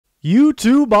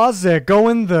YouTube, how's it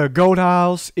going? The Goat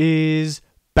House is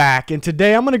back, and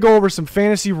today I'm going to go over some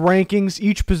fantasy rankings,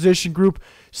 each position group,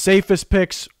 safest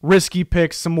picks, risky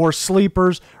picks, some more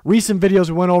sleepers. Recent videos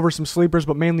we went over some sleepers,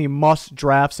 but mainly must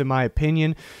drafts in my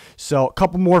opinion. So a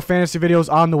couple more fantasy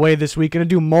videos on the way this week. Going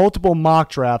to do multiple mock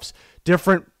drafts,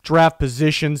 different draft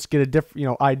positions, get a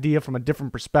different idea from a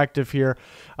different perspective here.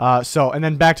 And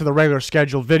then back to the regular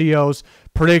scheduled videos,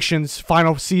 predictions,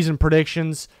 final season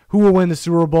predictions, who will win the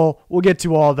Super Bowl. We'll get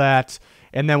to all that,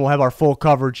 and then we'll have our full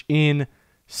coverage in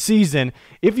season.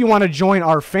 If you want to join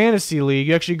our fantasy league,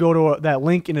 you actually go to that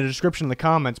link in the description in the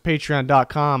comments,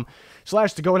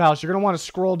 patreon.com/thegoathouse. You're going to want to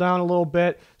scroll down a little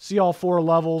bit, see all 4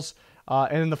 levels,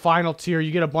 and in the final tier,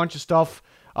 you get a bunch of stuff.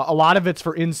 A lot of it's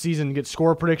for in-season. You get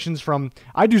score predictions from...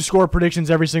 I do score predictions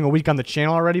every single week on the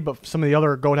channel already, but some of the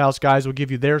other Goat House guys will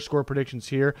give you their score predictions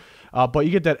here. But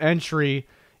you get that entry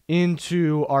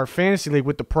into our fantasy league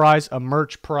with the prize, a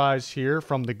merch prize here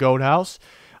from the Goat House.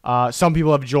 Some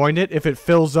people have joined it. If it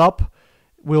fills up,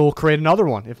 we'll create another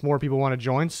one if more people want to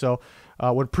join. So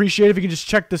would appreciate it if you can just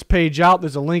check this page out.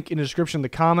 There's a link in the description in the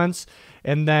comments.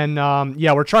 And then,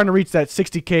 we're trying to reach that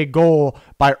 60K goal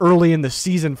by early in the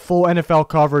season. Full NFL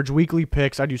coverage, weekly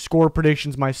picks. I do score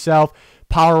predictions myself,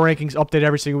 power rankings, update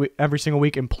every single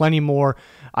week, and plenty more.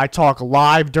 I talk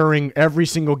live during every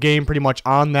single game pretty much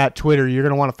on that Twitter. You're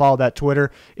going to want to follow that Twitter,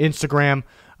 Instagram.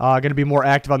 Going to be more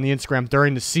active on the Instagram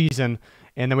during the season.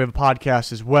 And then we have a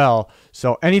podcast as well.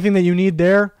 So anything that you need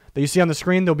there that you see on the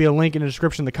screen, there'll be a link in the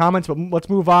description in the comments. But let's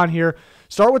move on here.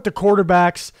 Start with the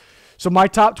quarterbacks. So my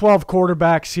top 12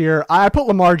 quarterbacks here, I put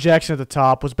Lamar Jackson at the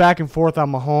top. Was back and forth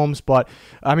on Mahomes, but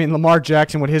I mean Lamar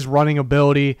Jackson with his running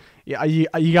ability,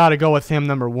 you got to go with him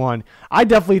number 1. I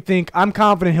definitely think I'm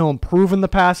confident he'll improve in the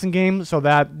passing game, so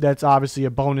that's obviously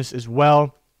a bonus as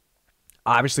well.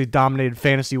 Obviously dominated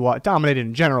dominated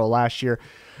in general last year.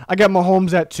 I got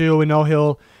Mahomes at 2. I know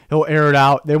he'll air it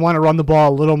out. They want to run the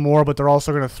ball a little more, but they're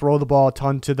also going to throw the ball a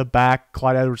ton to the back.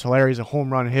 Clyde Edwards-Helaire is a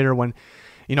home run hitter when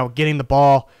getting the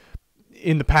ball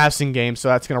in the passing game, so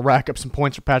that's going to rack up some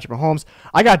points for Patrick Mahomes.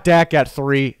 I got Dak at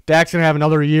 3. Dak's going to have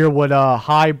another year with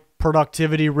high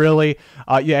productivity, really.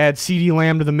 You add CeeDee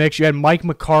Lamb to the mix. You add Mike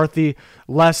McCarthy,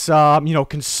 less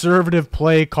conservative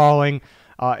play calling,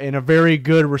 and a very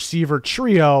good receiver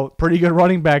trio, pretty good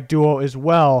running back duo as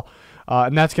well.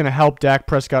 And that's going to help Dak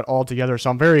Prescott altogether.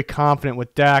 So I'm very confident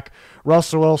with Dak.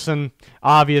 Russell Wilson,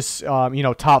 obvious,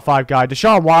 top 5 guy.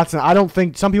 Deshaun Watson, I don't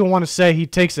think, some people want to say he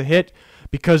takes a hit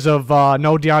because of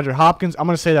no DeAndre Hopkins. I'm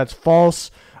going to say that's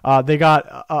false. They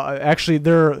got, actually,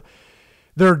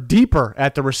 they're deeper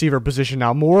at the receiver position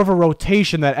now. More of a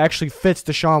rotation that actually fits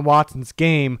Deshaun Watson's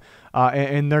game.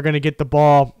 And they're going to get the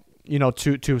ball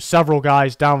to several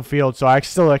guys downfield. So I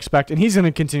still expect, and he's going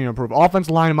to continue to improve.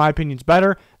 Offensive line, in my opinion, is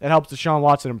better. That helps Deshaun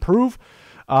Watson improve.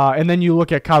 And then you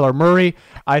look at Kyler Murray.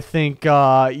 I think,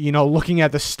 looking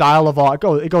at the style of all,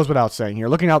 it goes without saying here.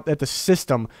 Looking out at the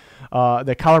system,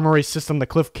 the Kyler Murray system, the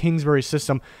Cliff Kingsbury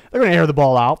system, they're going to air the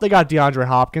ball out. They got DeAndre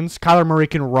Hopkins. Kyler Murray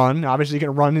can run. Obviously, he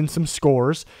can run in some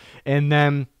scores. And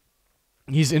then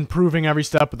he's improving every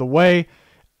step of the way.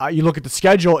 You look at the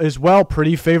schedule as well,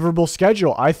 pretty favorable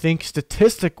schedule. I think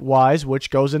statistic-wise,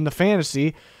 which goes into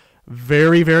fantasy,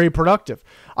 very, very productive.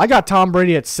 I got Tom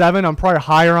Brady at 7. I'm probably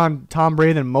higher on Tom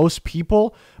Brady than most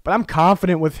people, but I'm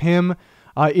confident with him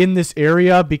in this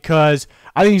area because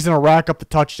I think he's going to rack up the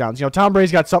touchdowns. Tom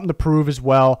Brady's got something to prove as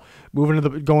well,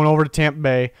 going over to Tampa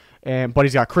Bay. But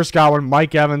he's got Chris Godwin,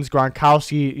 Mike Evans,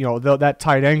 Gronkowski, that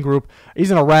tight end group. He's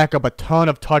going to rack up a ton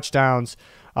of touchdowns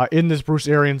in this Bruce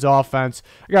Arians offense.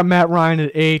 I got Matt Ryan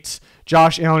at 8,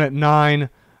 Josh Allen at 9,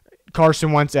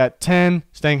 Carson Wentz at 10.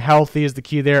 Staying healthy is the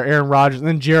key there. Aaron Rodgers, and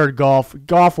then Jared Goff.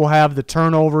 Goff will have the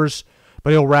turnovers,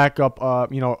 but he'll rack up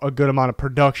a good amount of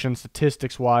production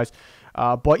statistics-wise.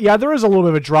 But yeah, there is a little bit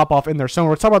of a drop-off in there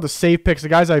somewhere. Let's talk about the safe picks. The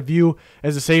guys I view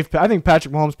as a safe pick. I think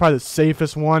Patrick Mahomes is probably the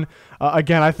safest one.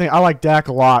 Again, I like Dak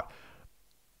a lot.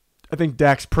 I think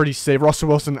Dak's pretty safe. Russell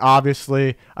Wilson,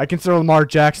 obviously. I consider Lamar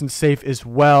Jackson safe as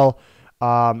well.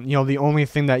 The only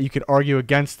thing that you could argue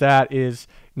against that is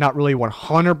not really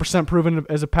 100% proven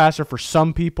as a passer for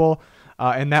some people.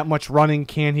 And that much running,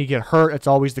 can he get hurt? It's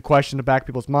always the question in the back of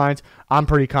people's minds. I'm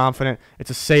pretty confident.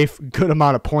 It's a safe, good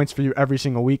amount of points for you every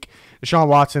single week. Deshaun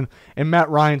Watson and Matt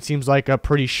Ryan seems like a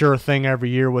pretty sure thing every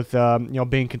year with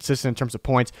being consistent in terms of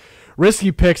points.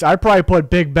 Risky picks, I'd probably put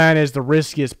Big Ben as the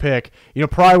riskiest pick.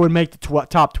 Probably would make the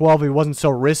top 12 if he wasn't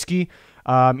so risky.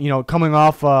 Coming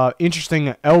off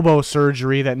interesting elbow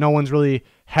surgery that no one's really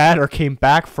had or came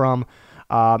back from.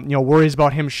 Worries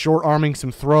about him short-arming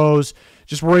some throws.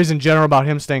 Just worries in general about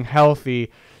him staying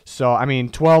healthy. So,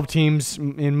 12 teams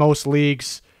in most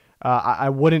leagues. I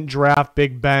wouldn't draft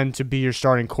Big Ben to be your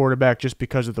starting quarterback just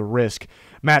because of the risk.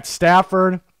 Matt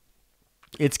Stafford,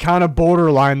 it's kind of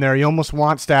borderline there. You almost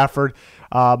want Stafford,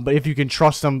 but if you can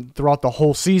trust him throughout the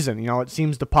whole season. It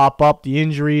seems to pop up, the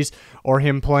injuries or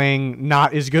him playing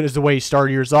not as good as the way he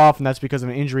started years off, and that's because of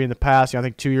an injury in the past. I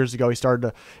think 2 years ago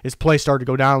his play started to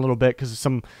go down a little bit because of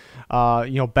some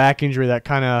back injury that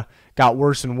kind of got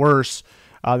worse and worse.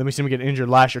 Then we see him get injured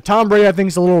last year. Tom Brady, I think,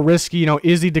 is a little risky.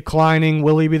 Is he declining?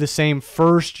 Will he be the same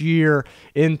first year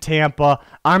in Tampa?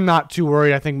 I'm not too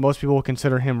worried. I think most people will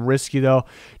consider him risky, though.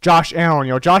 Josh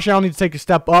Allen, Josh Allen needs to take a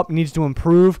step up, needs to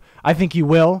improve. I think he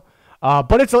will.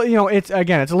 But it's a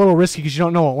little risky because you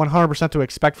don't know 100% to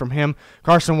expect from him.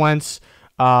 Carson Wentz,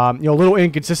 a little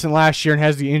inconsistent last year and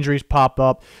has the injuries pop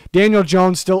up. Daniel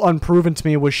Jones, still unproven to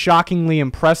me, was shockingly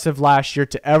impressive last year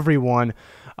to everyone.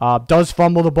 Does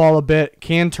fumble the ball a bit,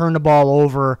 can turn the ball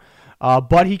over,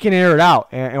 but he can air it out.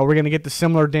 And we're going to get the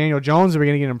similar Daniel Jones. Are we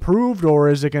going to get improved, or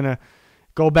is it going to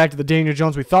go back to the Daniel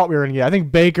Jones we thought we were going to get? I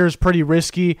think Baker's pretty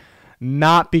risky,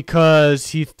 not because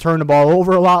he turned the ball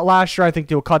over a lot last year. I think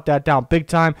they'll cut that down big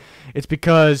time. It's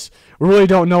because we really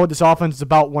don't know what this offense is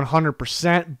about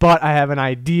 100%, but I have an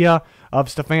idea of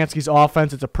Stefanski's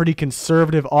offense. It's a pretty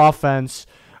conservative offense.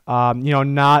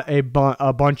 Not a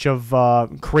bunch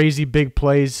of crazy big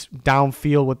plays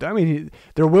downfield.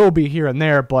 There will be here and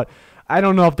there, but I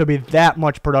don't know if there'll be that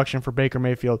much production for Baker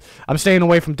Mayfield. I'm staying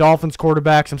away from Dolphins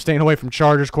quarterbacks. I'm staying away from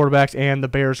Chargers quarterbacks and the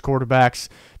Bears quarterbacks.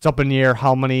 It's up in the air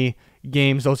how many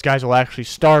games those guys will actually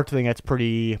start. I think that's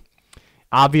pretty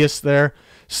obvious there.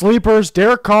 Sleepers,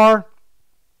 Derek Carr,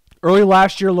 early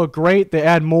last year looked great. They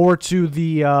add more to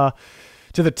the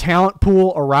talent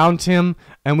pool around him,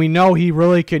 and we know he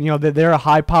really can, they're a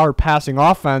high-powered passing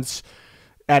offense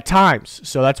at times,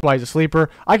 so that's why he's a sleeper.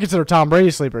 I consider Tom Brady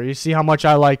a sleeper. You see how much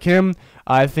I like him.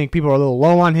 I think people are a little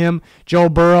low on him. Joe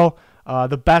Burrow,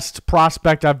 the best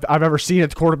prospect I've ever seen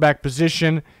at the quarterback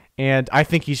position, and I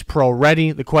think he's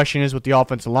pro-ready. The question is with the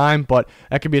offensive line, but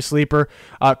that could be a sleeper.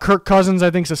 Kirk Cousins, I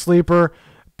think, is a sleeper,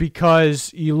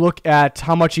 because you look at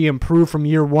how much he improved from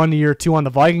year 1 to year 2 on the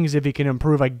Vikings. If he can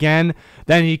improve again,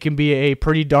 then he can be a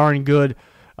pretty darn good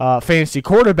fantasy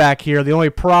quarterback here. The only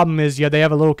problem is, they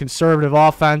have a little conservative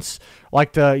offense,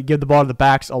 like to give the ball to the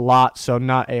backs a lot, so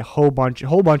not a whole bunch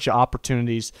of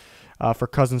opportunities for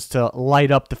Cousins to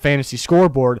light up the fantasy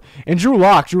scoreboard. And Drew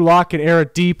Lock can air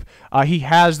it deep. He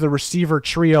has the receiver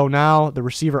trio now, the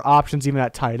receiver options even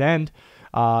at tight end.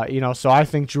 So I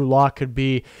think Drew Lock could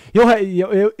be.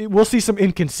 We'll see some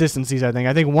inconsistencies. I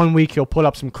think 1 week he'll put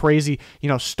up some crazy,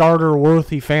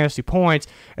 starter-worthy fantasy points,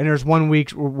 and there's 1 week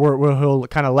where he'll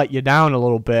kind of let you down a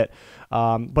little bit.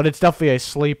 But it's definitely a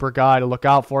sleeper guy to look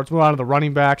out for. Let's move on to the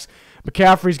running backs.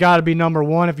 McCaffrey's got to be number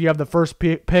one. If you have the first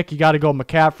pick, you got to go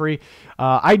McCaffrey.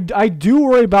 I do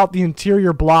worry about the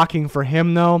interior blocking for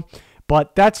him, though.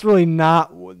 But that's really not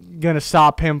going to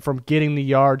stop him from getting the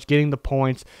yards, getting the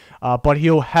points. But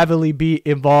he'll heavily be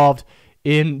involved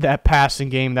in that passing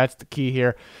game. That's the key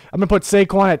here. I'm going to put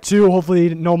Saquon at 2.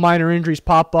 Hopefully no minor injuries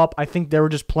pop up. I think they were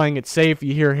just playing it safe.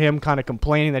 You hear him kind of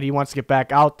complaining that he wants to get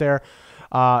back out there.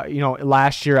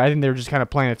 Last year, I think they were just kind of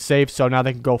playing it safe, so now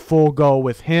they can go full go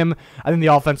with him. I think the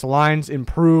offensive line's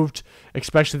improved,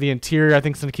 especially the interior. I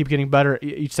think it's going to keep getting better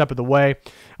each step of the way.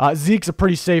 Zeke's a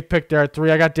pretty safe pick there at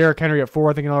 3. I got Derrick Henry at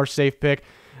 4. I think another safe pick.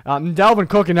 Dalvin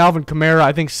Cook and Alvin Kamara,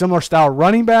 I think similar style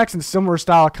running backs and similar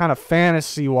style kind of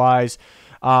fantasy-wise.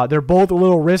 They're both a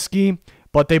little risky,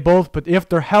 but if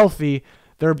they're healthy,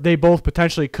 they both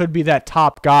potentially could be that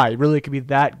top guy. Really could be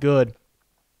that good.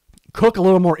 Cook, a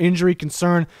little more injury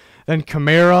concern than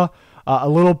Kamara a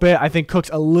little bit. I think Cook's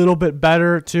a little bit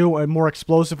better, too, and more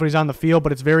explosive when he's on the field,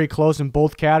 but it's very close in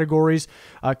both categories.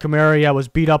 Kamara, was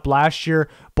beat up last year,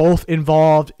 both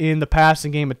involved in the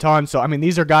passing game a ton. So,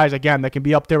 these are guys, again, that can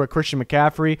be up there with Christian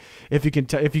McCaffrey. If you can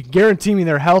guarantee me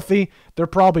they're healthy, they're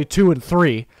probably 2 and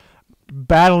 3,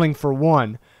 battling for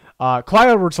 1. Clyde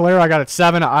Edwards-Helaire, I got at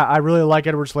 7. I really like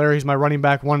Edwards-Helaire. He's my running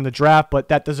back 1 in the draft, but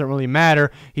that doesn't really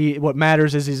matter. What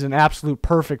matters is he's an absolute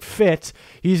perfect fit.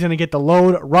 He's going to get the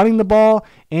load running the ball,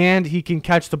 and he can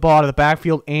catch the ball out of the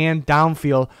backfield and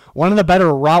downfield. One of the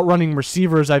better route-running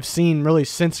receivers I've seen really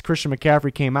since Christian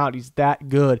McCaffrey came out. He's that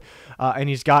good, and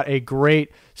he's got a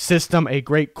great system, a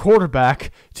great quarterback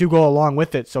to go along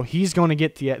with it. So he's going to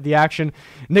get the action.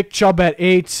 Nick Chubb at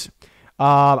 8.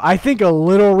 I think a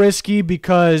little risky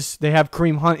because they have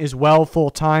Kareem Hunt as well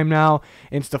full-time now,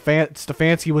 and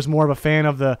Stefanski was more of a fan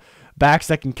of the backs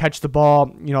that can catch the ball,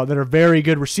 that are very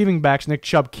good receiving backs. Nick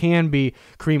Chubb can be.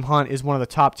 Kareem Hunt is one of the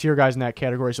top-tier guys in that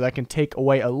category, so that can take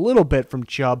away a little bit from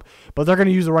Chubb, but they're going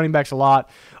to use the running backs a lot.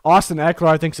 Austin Eckler,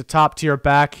 I think, is a top-tier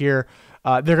back here.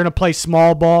 They're going to play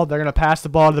small ball. They're going to pass the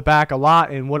ball to the back a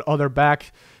lot. And what other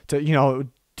back to,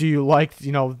 do you like,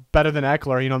 better than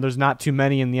Eckler? There's not too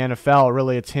many in the NFL.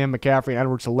 Really, it's him, McCaffrey, and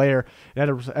Edwards-Helaire.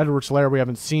 Edwards-Helaire we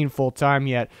haven't seen full-time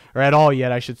yet, or at all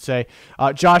yet, I should say.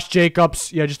 Josh Jacobs,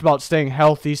 just about staying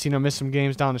healthy. Missed some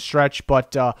games down the stretch.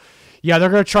 But, they're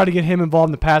going to try to get him involved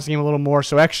in the passing game a little more.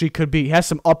 So, actually, he has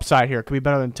some upside here. Could be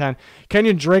better than 10.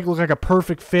 Kenyon Drake looks like a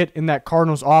perfect fit in that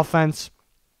Cardinals offense.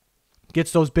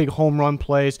 Gets those big home run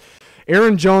plays.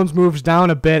 Aaron Jones moves down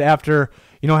a bit after,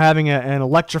 having an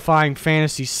electrifying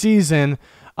fantasy season.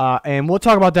 And we'll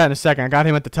talk about that in a second. I got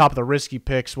him at the top of the risky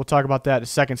picks. We'll talk about that in a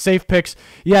second. Safe picks,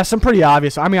 some pretty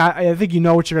obvious. I mean, I think you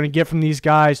know what you're going to get from these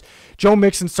guys. Joe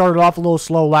Mixon started off a little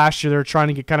slow last year. They're trying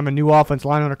to get kind of a new offense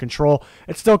line under control.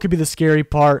 It still could be the scary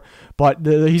part, but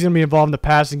he's going to be involved in the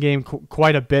passing game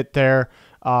quite a bit there.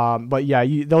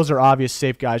 Those are obvious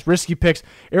safe guys. Risky picks.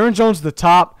 Aaron Jones at the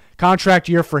top. Contract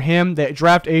year for him. They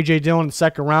draft A.J. Dillon in the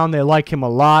second round. They like him a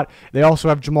lot. They also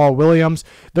have Jamal Williams.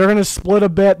 They're going to split a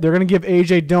bit. They're going to give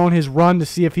A.J. Dillon his run to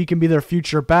see if he can be their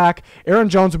future back. Aaron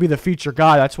Jones will be the feature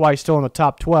guy. That's why he's still in the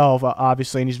top 12,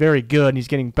 obviously, and he's very good, and he's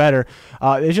getting better.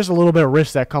 It's just a little bit of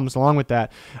risk that comes along with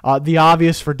that. The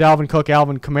obvious for Dalvin Cook,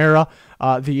 Alvin Kamara,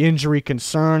 the injury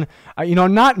concern.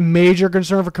 Not major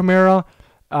concern for Kamara.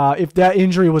 If that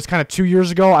injury was kind of 2 years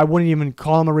ago, I wouldn't even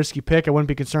call him a risky pick. I wouldn't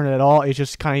be concerned at all. It's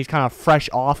just he's kind of fresh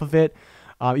off of it,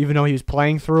 even though he was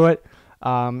playing through it.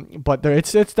 But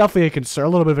it's definitely a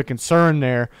little bit of a concern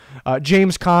there.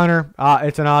 James Conner,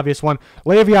 it's an obvious one.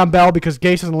 Le'Veon Bell, because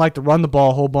Gase doesn't like to run the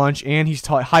ball a whole bunch, and he's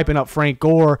hyping up Frank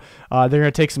Gore. They're going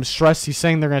to take some stress. He's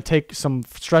saying they're going to take some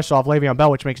stress off Le'Veon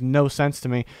Bell, which makes no sense to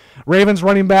me. Ravens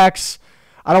running backs.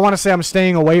 I don't want to say I'm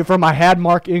staying away from. I had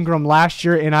Mark Ingram last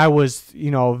year, and I was,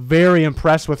 very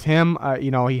impressed with him.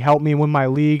 He helped me win my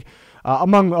league,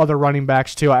 among other running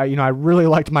backs too. I really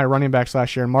liked my running backs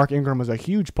last year, and Mark Ingram was a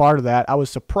huge part of that. I was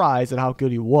surprised at how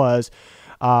good he was.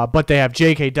 But they have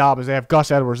J.K. Dobbins, they have Gus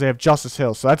Edwards, they have Justice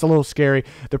Hill, so that's a little scary.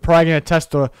 They're probably going to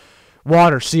test the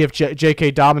water, see if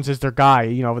J.K. Dobbins is their guy,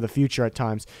 over the future at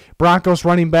times. Broncos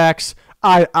running backs,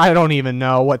 I don't even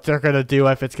know what they're going to do,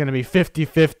 if it's going to be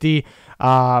 50-50.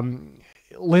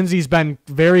 Lindsey's been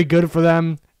very good for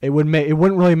them. It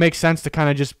wouldn't really make sense to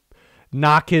kind of just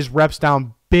knock his reps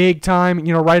down big time,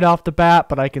 right off the bat,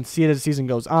 but I can see it as the season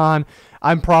goes on.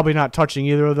 I'm probably not touching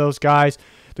either of those guys.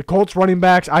 The Colts running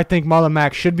backs, I think Marlon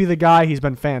Mack should be the guy. He's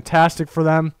been fantastic for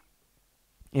them.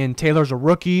 And Taylor's a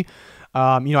rookie.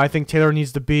 I think Taylor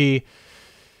needs to be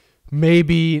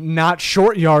maybe not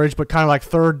short yardage, but kind of like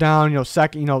third down,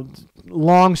 second,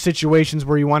 long situations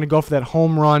where you want to go for that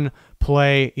home run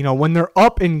play. When they're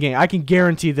up in game, I can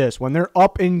guarantee this. When they're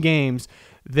up in games,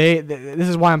 this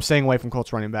is why I'm staying away from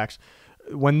Colts running backs.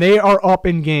 When they are up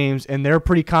in games and they're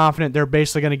pretty confident, they're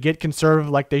basically going to get conservative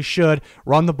like they should,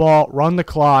 run the ball, run the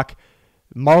clock.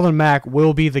 Marlon Mack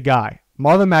will be the guy.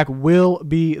 Marlon Mack will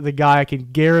be the guy. I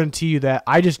can guarantee you that.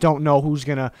 I just don't know who's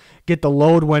going to get the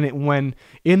load when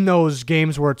in those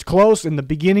games where it's close. In the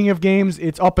beginning of games,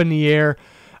 it's up in the air.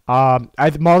 I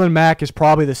think Marlon Mack is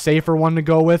probably the safer one to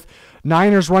go with.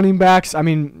 Niners running backs,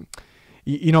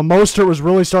 Mostert was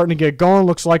really starting to get going.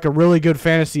 Looks like a really good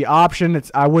fantasy option.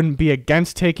 I wouldn't be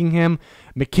against taking him.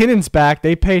 McKinnon's back.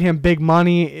 They paid him big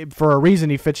money for a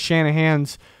reason. He fits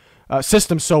Shanahan's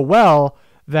system so well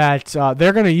that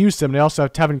they're going to use him. They also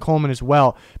have Tevin Coleman as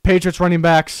well. Patriots running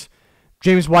backs,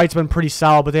 James White's been pretty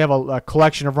solid, but they have a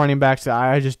collection of running backs that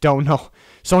I just don't know.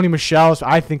 Sony Michel's,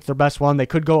 I think, their best one. They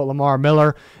could go with Lamar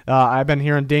Miller. I've been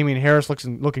hearing Damian Harris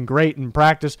looking great in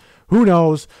practice. Who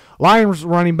knows? Lions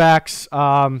running backs,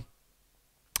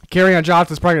 Kerryon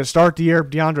Johnson's probably going to start the year.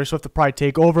 DeAndre Swift will probably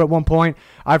take over at one point.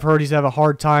 I've heard he's having a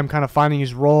hard time kind of finding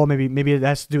his role. Maybe it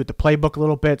has to do with the playbook a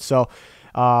little bit. So,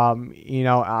 and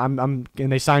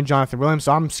they signed Jonathan Williams,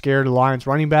 so I'm scared of the Lions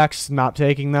running backs, not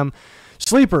taking them.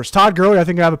 Sleepers, Todd Gurley, I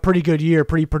think will have a pretty good year,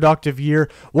 pretty productive year.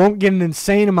 Won't get an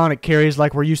insane amount of carries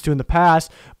like we're used to in the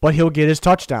past, but he'll get his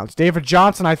touchdowns. David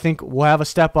Johnson, I think, will have a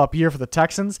step-up year for the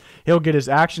Texans. He'll get his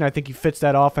action. I think he fits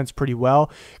that offense pretty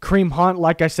well. Kareem Hunt,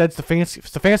 like I said,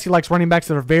 Stefanski likes running backs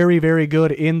that are very, very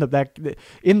good in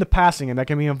the passing and that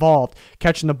can be involved,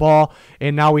 catching the ball.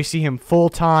 And now we see him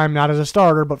full-time, not as a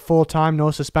starter, but full-time, no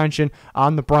suspension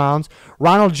on the Browns.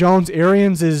 Ronald Jones,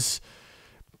 Arians is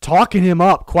talking him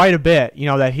up quite a bit,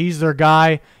 that he's their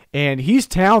guy, And he's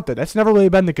talented. That's never really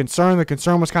been the concern. The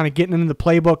concern was kind of getting into the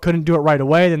playbook, couldn't do it right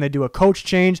away. Then they do a coach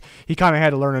change. He kind of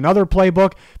had to learn another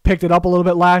playbook, picked it up a little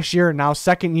bit last year. Now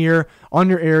second year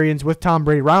under Arians with Tom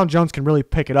Brady. Ronald Jones can really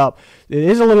pick it up. It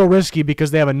is a little risky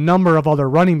because they have a number of other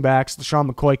running backs, LeSean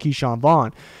McCoy, Keyshawn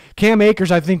Vaughn. Cam Akers,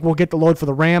 I think, will get the load for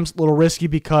the Rams. A little risky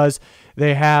because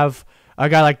they have a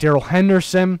guy like Darrell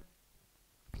Henderson.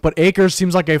 But Akers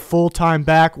seems like a full-time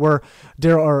back or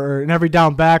an every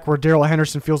down back where Darrell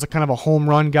Henderson feels like kind of a home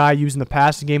run guy using the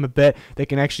passing game a bit. They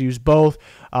can actually use both.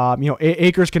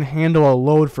 Akers can handle a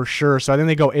load for sure. So I think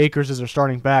they go Akers as their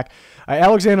starting back.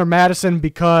 Alexander Mattison,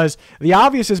 because the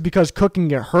obvious is because Cook can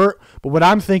get hurt. But what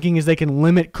I'm thinking is they can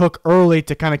limit Cook early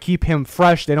to kind of keep him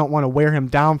fresh. They don't want to wear him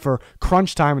down for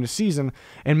crunch time in the season.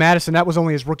 And Mattison, that was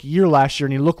only his rookie year last year,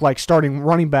 and he looked like starting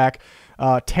running back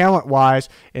talent-wise,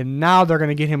 and now they're going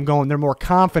to get him going. They're more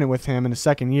confident with him in the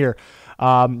second year.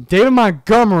 David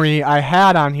Montgomery I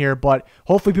had on here, but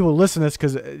hopefully people listen to this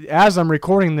because as I'm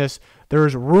recording this,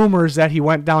 there's rumors that he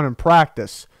went down in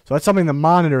practice. So that's something to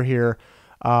monitor here.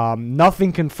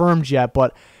 Nothing confirmed yet,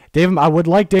 but I would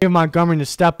like David Montgomery to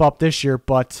step up this year,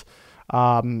 but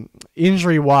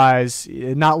injury-wise,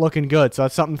 not looking good. So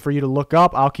that's something for you to look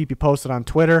up. I'll keep you posted on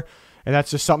Twitter. And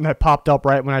that's just something that popped up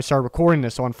right when I started recording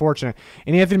this, so unfortunate.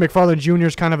 And Anthony McFarland Jr.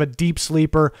 is kind of a deep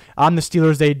sleeper on the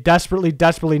Steelers. They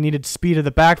desperately needed speed of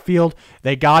the backfield.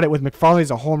 They got it with McFarland.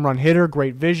 He's a home run hitter,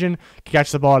 great vision, can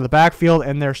catch the ball out of the backfield.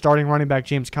 And their starting running back,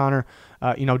 James Conner,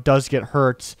 does get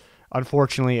hurt,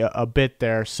 unfortunately, a bit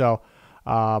there. So,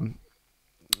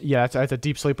 that's a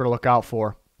deep sleeper to look out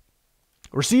for.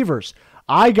 Receivers.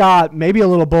 I got maybe a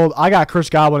little bold. I got Chris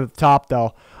Godwin at the top,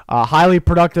 though. Highly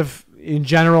productive in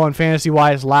general and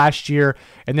fantasy-wise last year,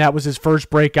 and that was his first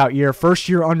breakout year. First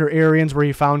year under Arians where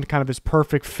he found kind of his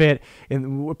perfect fit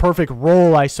and perfect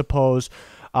role, I suppose.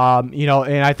 And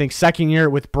I think second year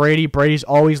with Brady. Brady's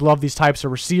always loved these types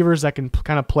of receivers that can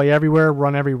kind of play everywhere,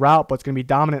 run every route, but it's going to be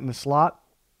dominant in the slot.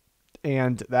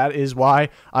 And that is why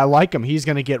I like him. He's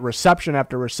going to get reception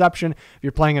after reception. If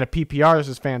you're playing in a PPR, this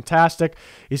is fantastic.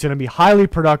 He's going to be highly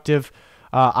productive.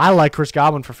 I like Chris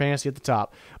Godwin for fantasy at the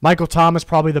top. Michael Thomas,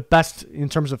 probably the best in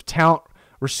terms of talent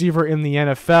receiver in the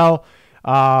NFL.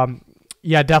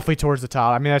 Definitely towards the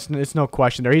top. I mean, it's no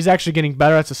question there. He's actually getting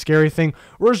better. That's a scary thing.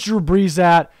 Where's Drew Brees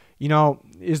at?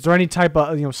 Is there any type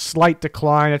of slight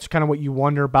decline? That's kind of what you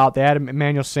wonder about. They had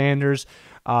Emmanuel Sanders.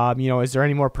 Is there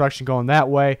any more production going that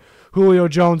way? Julio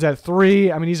Jones at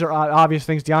 3. I mean, these are obvious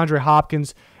things. DeAndre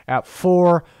Hopkins at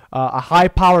 4. A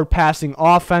high-powered passing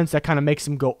offense that kind of makes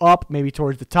him go up, maybe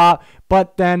towards the top.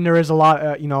 But then there is a lot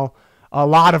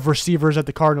of receivers that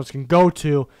the Cardinals can go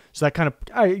to, so that kind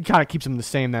of keeps them the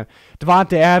same. Then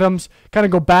Devontae Adams, kind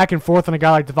of go back and forth on a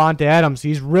guy like Devontae Adams.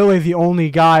 He's really the only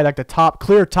guy, like the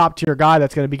clear top-tier guy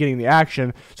that's going to be getting the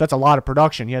action. So that's a lot of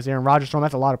production. He has Aaron Rodgers thrown.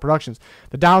 That's a lot of productions.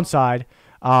 The downside,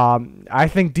 I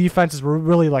think defenses will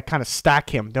really kind of stack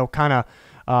him. They'll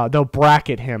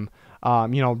bracket him.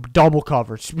 Double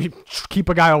coverage, keep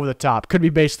a guy over the top. Could be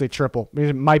basically triple.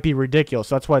 It might be ridiculous.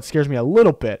 So that's why it scares me a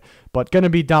little bit. But going to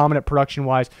be dominant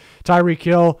production-wise. Tyreek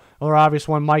Hill, another obvious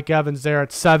one. Mike Evans there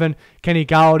at 7. Kenny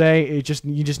Golladay, you just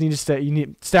need to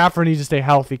stay. Stafford needs to stay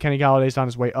healthy. Kenny Galladay's on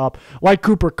his way up. Like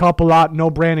Cooper Kupp a lot.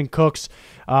 No Brandon Cooks.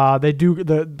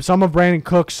 Some of Brandon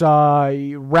Cook's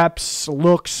reps,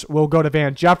 looks will go to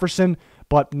Van Jefferson,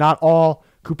 but not all.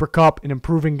 Cooper Kupp, an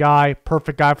improving guy,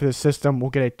 perfect guy for the system, will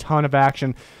get a ton of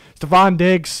action. Stephon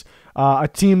Diggs, a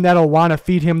team that'll want to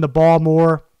feed him the ball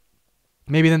more,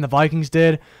 maybe than the Vikings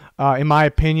did, in my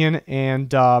opinion.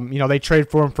 And, they trade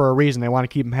for him for a reason. They want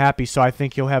to keep him happy, so I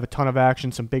think he'll have a ton of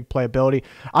action, some big playability.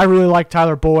 I really like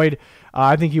Tyler Boyd.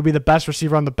 I think he'll be the best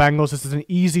receiver on the Bengals. This is an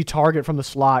easy target from the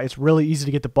slot. It's really easy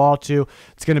to get the ball to.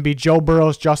 It's going to be Joe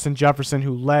Burrow's Justin Jefferson,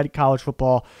 who led college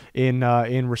football in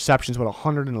receptions with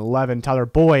 111. Tyler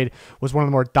Boyd was one of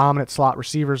the more dominant slot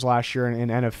receivers last year in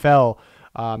NFL.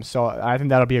 So I think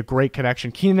that'll be a great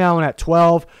connection. Keenan Allen at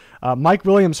 12. Mike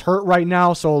Williams hurt right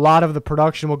now, so a lot of the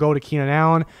production will go to Keenan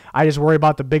Allen. I just worry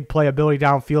about the big playability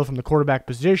downfield from the quarterback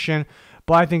position.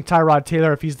 But I think Tyrod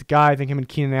Taylor, if he's the guy, I think him and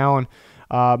Keenan Allen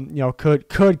could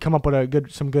come up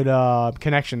with some good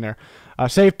connection there.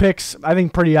 Safe picks, I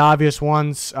think pretty obvious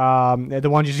ones. The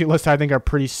ones you see listed, I think, are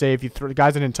pretty safe. The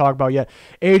guys I didn't talk about yet.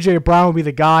 A.J. Brown will be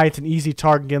the guy. It's an easy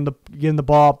target. Get him the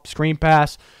ball, screen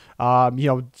pass,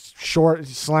 short,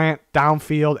 slant,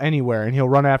 downfield, anywhere, and he'll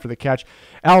run after the catch.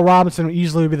 Al Robinson will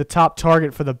easily be the top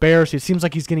target for the Bears. It seems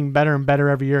like he's getting better and better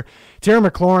every year. Terry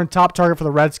McLaurin, top target for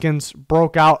the Redskins,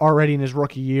 broke out already in his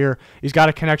rookie year. He's got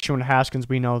a connection with Haskins.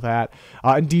 We know that.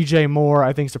 And DJ Moore,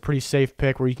 I think, is a pretty safe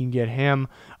pick where you can get him.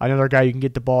 Another guy you can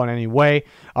get the ball in any way.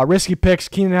 Risky picks.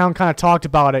 Keenan Allen kind of talked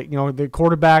about it. The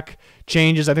quarterback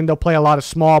changes. I think they'll play a lot of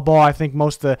small ball. I think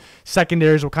most of the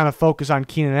secondaries will kind of focus on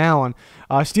Keenan Allen.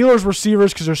 Steelers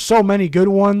receivers, because there's so many good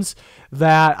ones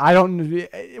that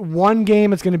one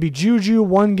game it's going to be Juju,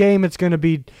 one game it's going to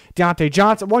be Deontay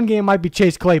Johnson, one game might be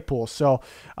Chase Claypool. So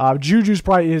Juju's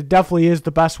definitely is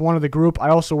the best one of the group. I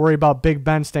also worry about Big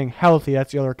Ben staying healthy.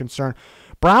 That's the other concern.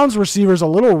 Browns receivers a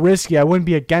little risky. I wouldn't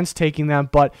be against taking them,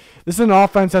 but this is an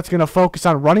offense that's going to focus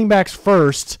on running backs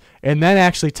first and then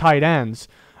actually tight ends.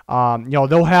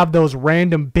 They'll have those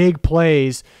random big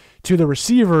plays to the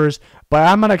receivers, but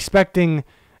I'm not expecting,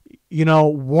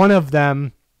 one of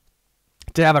them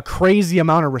to have a crazy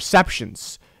amount of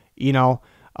receptions.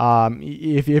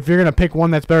 If you're going to pick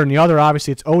one that's better than the other,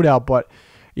 obviously it's Odell, but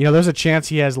there's a chance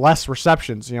he has less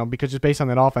receptions, because just based on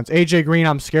that offense. AJ Green,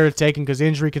 I'm scared of taking because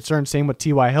injury concerns. Same with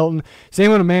T.Y. Hilton.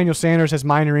 Same with Emmanuel Sanders has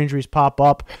minor injuries pop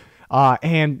up. I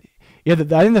think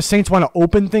the Saints want to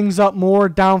open things up more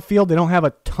downfield. They don't have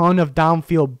a ton of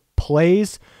downfield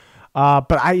plays,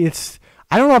 but I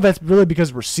don't know if that's really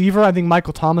because receiver. I think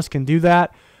Michael Thomas can do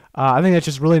that. I think that's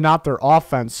just really not their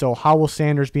offense. So how will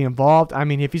Sanders be involved? I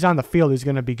mean, if he's on the field, he's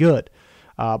going to be good,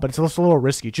 but it's also a little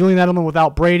risky. Julian Edelman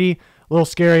without Brady, a little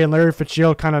scary, and Larry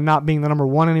Fitzgerald kind of not being the number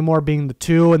one anymore, being the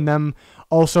two, and them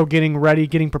also getting ready,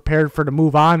 getting prepared to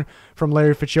move on from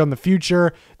Larry Fitzgerald in the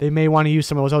future. They may want to use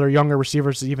some of those other younger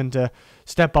receivers even to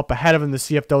step up ahead of him to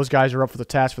see if those guys are up for the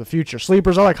task for the future.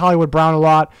 Sleepers, I like Hollywood Brown a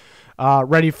lot.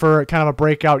 Ready for kind of a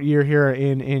breakout year here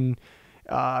in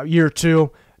year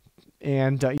two.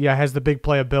 And, has the big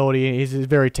playability. He's a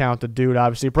very talented dude,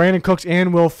 obviously. Brandon Cooks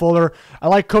and Will Fuller. I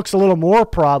like Cooks a little more,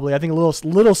 probably. I think a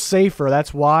little safer.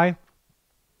 That's why.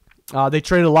 They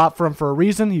traded a lot for him for a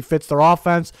reason. He fits their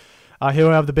offense.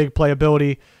 He'll have the big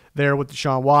playability there with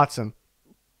Deshaun Watson.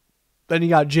 Then you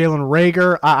got Jalen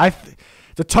Reagor.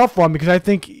 It's a tough one because I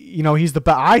think he's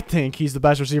the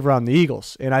best receiver on the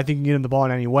Eagles, and I think you can get him the ball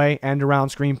in any way. End around,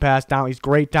 screen pass, down. He's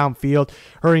great downfield.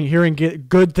 Hearing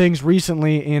good things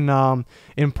recently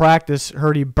in practice.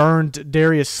 Heard he burned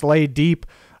Darius Slay deep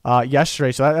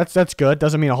yesterday, so that's good.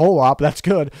 Doesn't mean a whole lot, but that's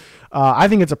good. I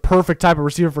think it's a perfect type of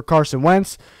receiver for Carson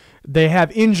Wentz. They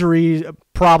have injury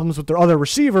problems with their other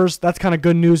receivers. That's kind of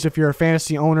good news if you're a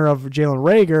fantasy owner of Jalen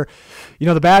Reagor.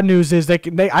 The bad news is I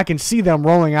can see them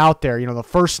rolling out there. The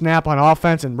first snap on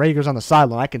offense and Rager's on the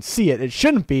sideline. I can see it. It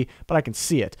shouldn't be, but I can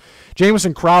see it.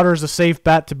 Jamison Crowder is a safe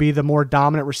bet to be the more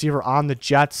dominant receiver on the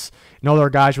Jets. No other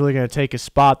guy's really going to take his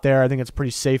spot there. I think it's a pretty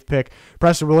safe pick.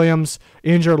 Preston Williams,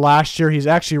 injured last year. He's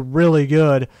actually really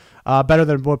good. Better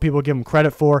than what people give him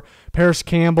credit for. Paris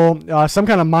Campbell, some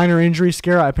kind of minor injury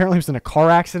scare. Apparently he was in a car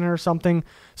accident or something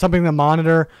to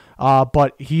monitor.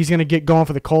 But he's going to get going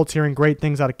for the Colts, hearing great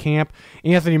things out of camp.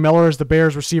 Anthony Miller is the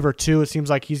Bears receiver too. It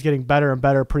seems like he's getting better and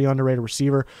better, pretty underrated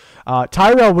receiver.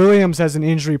 Tyrell Williams has an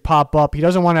injury pop up. He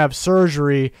doesn't want to have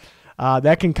surgery.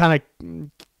 That can kind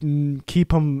of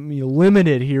keep him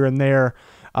limited here and there.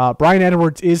 Brian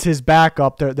Edwards is his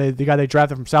backup. The guy they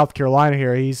drafted from South Carolina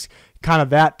here. He's kind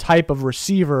of that type of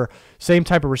receiver, same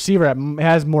type of receiver that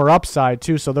has more upside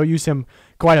too, so they'll use him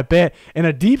quite a bit. And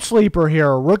a deep sleeper here,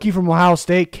 a rookie from Ohio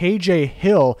State, KJ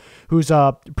Hill, who's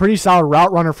a pretty solid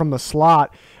route runner from the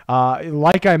slot.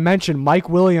 Like I mentioned, Mike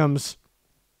Williams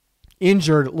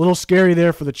injured, a little scary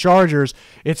there for the Chargers.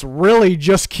 It's really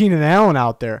just Keenan Allen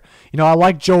out there. I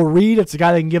like Joe Reed. It's a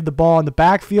guy that can give the ball in the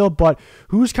backfield, but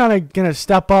who's kind of going to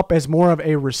step up as more of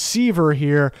a receiver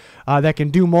here that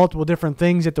can do multiple different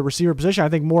things at the receiver position? I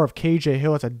think more of KJ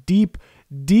Hill. It's a deep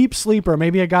sleeper,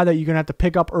 maybe a guy that you're going to have to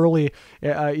pick up early,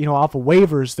 off of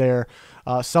waivers there.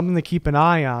 Something to keep an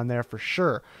eye on there for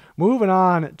sure. Moving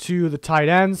on to the tight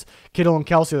ends, Kittle and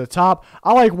Kelsey at the top.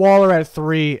 I like Waller at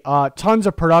 3. Tons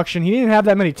of production. He didn't have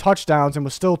that many touchdowns and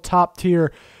was still top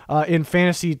tier in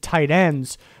fantasy tight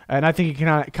ends. And I think he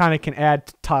kind of can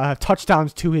add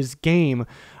touchdowns to his game,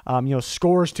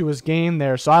 scores to his game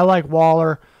there. So I like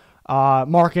Waller.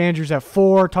 Mark Andrews at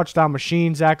 4, touchdown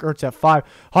machine. Zach Ertz at 5.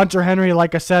 Hunter Henry,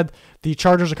 like I said, the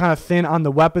Chargers are kind of thin on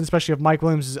the weapons, especially if Mike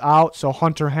Williams is out. So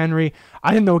Hunter Henry,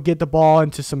 I think they'll get the ball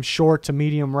into some short to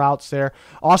medium routes there.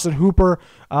 Austin Hooper,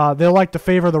 they like to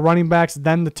favor the running backs,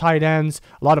 then the tight ends.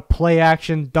 A lot of play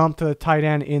action dumped to the tight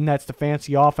end in that's the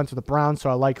fancy offense of the Browns. So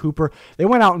I like Hooper. They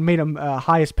went out and made him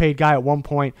highest paid guy at one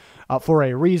point for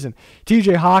a reason.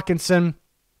 TJ Hawkinson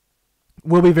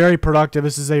will be very productive.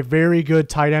 This is a very good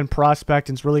tight end prospect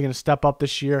and is really going to step up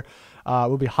this year.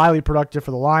 will be highly productive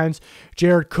for the Lions.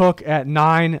 Jared Cook at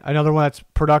 9, another one that's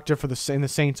productive in the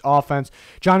Saints offense.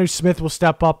 Jonnu Smith will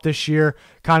step up this year,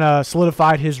 kind of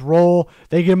solidified his role.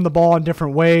 They give him the ball in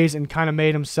different ways and kind of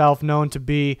made himself known to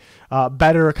be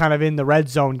better kind of in the red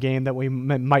zone game that we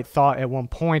might thought at one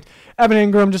point. Evan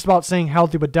Ingram just about staying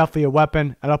healthy, but definitely a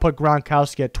weapon. And I'll put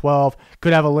Gronkowski at 12.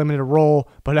 Could have a limited role,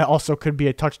 but it also could be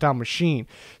a touchdown machine.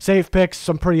 Safe picks,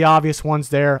 some pretty obvious ones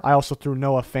there. I also threw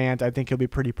Noah Fant. I think he'll be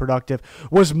pretty productive.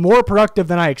 Was more productive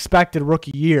than I expected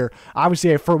rookie year.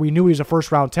 Obviously, we knew he was a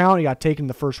first-round talent. He got taken in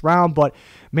the first round, but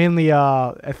mainly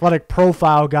athletic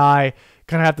profile guy.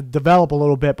 Kind of have to develop a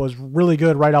little bit, but was really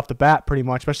good right off the bat pretty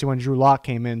much, especially when Drew Lock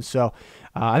came in. So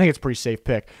I think it's a pretty safe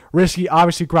pick. Risky,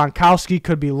 obviously Gronkowski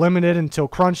could be limited until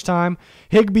crunch time.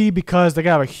 Higbee, because they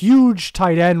got a huge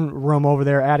tight end room over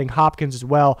there, adding Hopkins as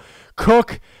well.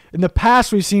 Cook, in the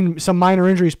past we've seen some minor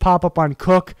injuries pop up on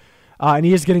Cook. And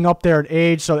he is getting up there in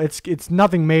age, so it's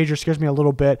nothing major. Scares me a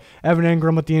little bit. Evan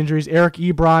Ingram with the injuries. Eric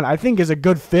Ebron, I think, is a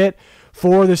good fit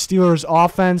for the Steelers'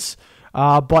 offense,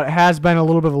 but has been a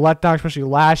little bit of a letdown, especially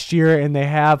last year, and they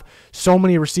have so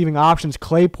many receiving options.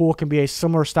 Claypool can be a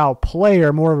similar style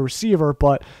player, more of a receiver,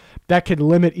 but that could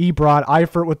limit Ebron.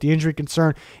 Eifert with the injury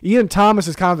concern. Ian Thomas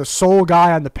is kind of the sole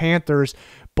guy on the Panthers,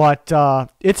 but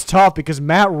it's tough because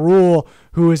Matt Rule,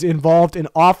 who is involved in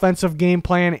offensive game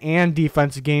plan and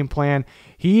defensive game plan,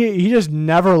 he just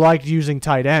never liked using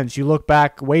tight ends. You look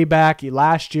way back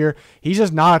last year, he's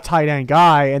just not a tight end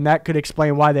guy, and that could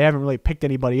explain why they haven't really picked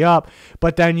anybody up.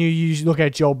 But then you look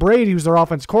at Joe Brady, who's their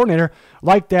offense coordinator,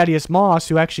 like Thaddeus Moss,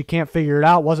 who actually can't figure it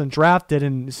out, wasn't drafted,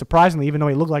 and surprisingly, even though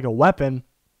he looked like a weapon.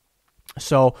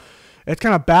 So it's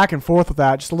kind of back and forth with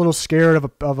that. Just a little scared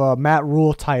of a Matt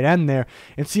Rule tight end there.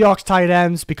 And Seahawks tight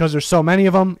ends, because there's so many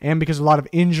of them and because a lot of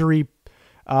injury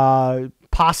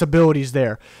possibilities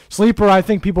there. Sleeper, I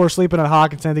think people are sleeping on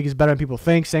Hawkinson. I think he's better than people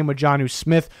think. Same with Jonnu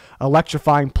Smith.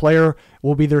 Electrifying player,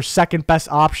 will be their second best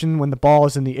option when the ball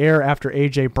is in the air after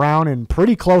A.J. Brown, and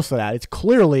pretty close to that. It's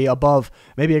clearly above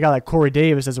maybe a guy like Corey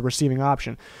Davis as a receiving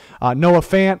option. Noah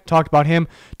Fant, talked about him.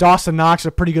 Dawson Knox,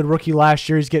 a pretty good rookie last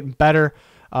year. He's getting better.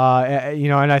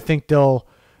 And I think they'll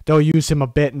use him a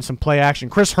bit in some play action.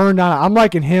 Chris Herndon, I'm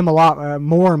liking him a lot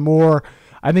more and more.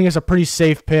 I think it's a pretty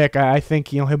safe pick. I think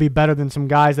he'll be better than some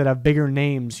guys that have bigger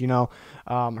names.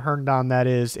 Herndon that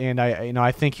is, and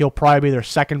I think he'll probably be their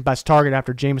second best target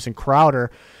after Jamison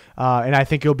Crowder, and I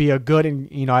think he'll be a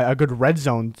good red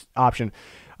zone option.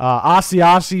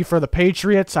 Asiasi for the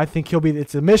Patriots, I think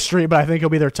it's a mystery, but I think he'll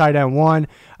be their tight end 1.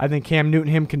 I think Cam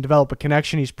Newton can develop a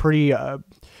connection. He's pretty.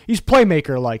 He's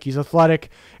playmaker-like. He's athletic.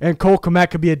 And Cole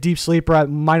Kmet could be a deep sleeper at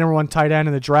my number 1 tight end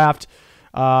in the draft,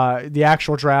 the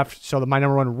actual draft. So my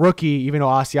number 1 rookie, even though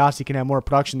Asiasi can have more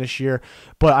production this year.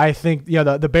 But I think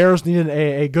the Bears needed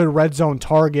a good red zone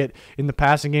target in the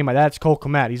passing game. That's Cole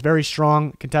Kmet. He's very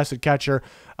strong, contested catcher.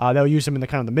 They'll use him in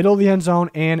the middle of the end zone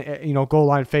and goal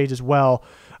line fades as well.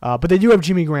 But they do have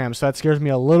Jimmy Graham, so that scares me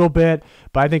a little bit.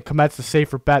 But I think Kmet's the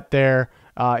safer bet there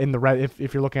in the red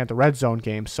if you're looking at the red zone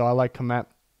game. So I like Kmet.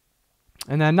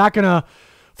 And then not going to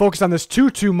focus on this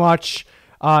too much.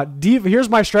 Here's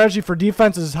my strategy for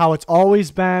defense. This is how it's always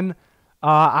been.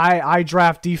 I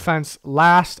draft defense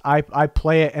last. I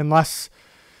play it unless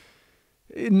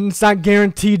it's not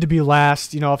guaranteed to be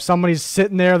last. If somebody's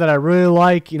sitting there that I really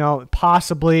like,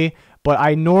 possibly. But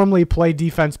I normally play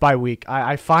defense by week.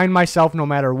 I find myself, no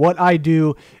matter what I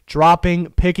do,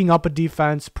 picking up a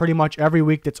defense pretty much every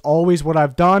week. That's always what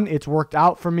I've done. It's worked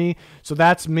out for me. So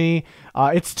that's me.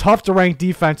 It's tough to rank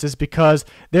defenses because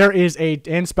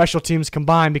and special teams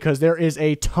combined, because there is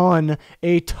a ton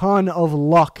of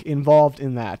luck involved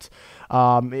in that.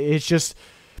 It's just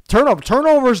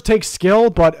turnovers take skill,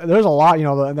 but there's a lot.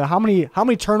 How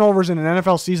many turnovers in an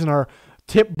NFL season are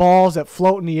tip balls that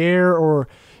float in the air, or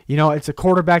it's a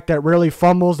quarterback that rarely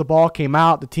fumbles. The ball came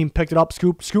out. The team picked it up,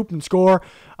 scoop and score.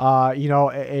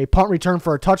 A punt return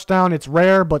for a touchdown. It's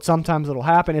rare, but sometimes it'll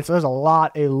happen. There's a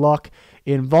lot of luck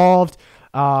involved.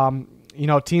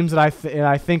 Teams that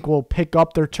I think will pick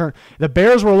up their turn. The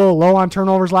Bears were a little low on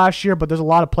turnovers last year, but there's a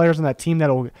lot of players on that team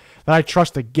that I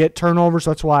trust to get turnovers.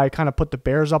 So that's why I kind of put the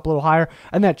Bears up a little higher.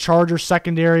 And that Chargers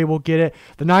secondary will get it.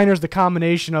 The Niners, the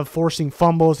combination of forcing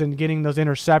fumbles and getting those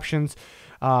interceptions.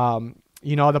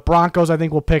 The Broncos, I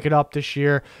think, will pick it up this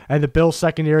year, and the Bills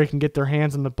secondary can get their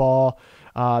hands on the ball.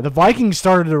 The Vikings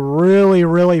started to really,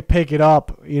 really pick it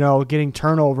up, getting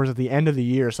turnovers at the end of the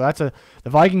year. So the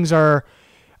Vikings are,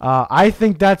 I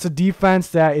think that's a defense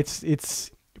that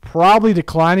it's probably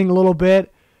declining a little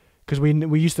bit because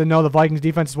we used to know the Vikings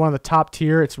defense is one of the top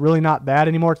tier. It's really not bad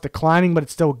anymore. It's declining, but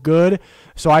it's still good.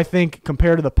 So I think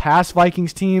compared to the past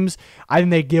Vikings teams, I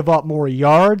think they give up more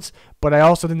yards, but I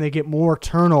also think they get more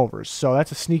turnovers. So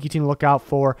that's a sneaky team to look out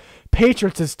for.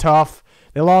 Patriots is tough.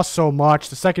 They lost so much.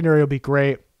 The secondary will be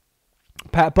great.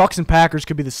 Bucks and Packers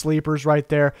could be the sleepers right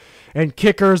there. And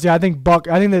kickers, yeah, I think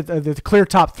the clear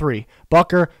top three.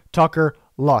 Butker, Tucker,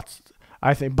 Lutz.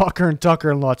 I think Butker and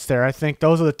Tucker and Lutz there. I think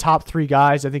those are the top three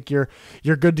guys. I think you're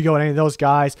good to go with any of those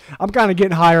guys. I'm kind of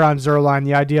getting higher on Zuerlein,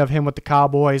 the idea of him with the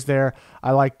Cowboys there.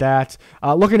 I like that.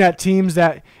 Looking at teams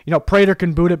that, Prater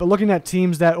can boot it, but looking at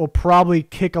teams that will probably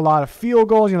kick a lot of field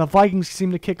goals. The Vikings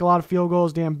seem to kick a lot of field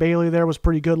goals. Dan Bailey there was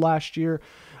pretty good last year.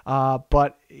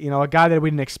 But, a guy that we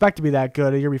didn't expect to be that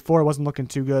good a year before wasn't looking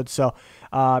too good. So,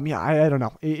 I don't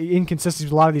know. Inconsistency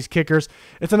with a lot of these kickers.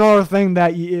 It's another thing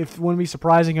that wouldn't be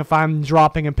surprising if I'm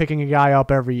dropping and picking a guy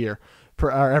up every year.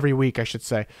 Or every week, I should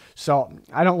say. So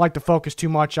I don't like to focus too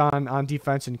much on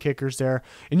defense and kickers there.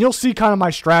 And you'll see kind of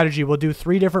my strategy. We'll do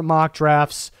 3 different mock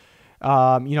drafts.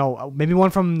 Maybe one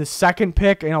from the second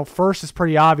pick. First is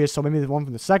pretty obvious, so maybe the one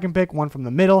from the second pick, one from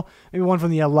the middle, maybe one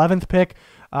from the 11th pick,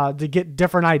 to get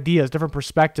different ideas, different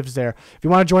perspectives there. If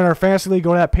you want to join our fantasy league,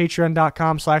 go to that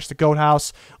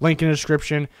patreon.com/thegoathouse, link in the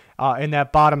description. In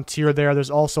that bottom tier there,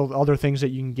 there's also other things that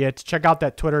you can get. Check out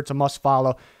that Twitter. It's a must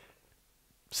follow.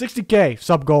 60K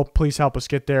sub goal. Please help us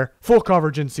get there. Full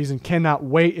coverage in season. Cannot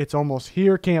wait. It's almost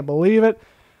here. Can't believe it.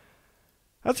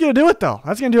 That's going to do it, though.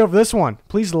 That's going to do it for this one.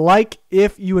 Please like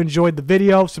if you enjoyed the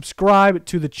video. Subscribe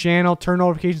to the channel. Turn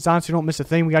notifications on so you don't miss a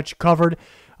thing. We got you covered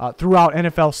throughout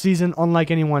NFL season,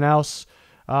 unlike anyone else.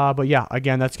 But yeah,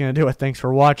 again, that's going to do it. Thanks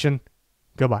for watching.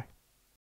 Goodbye.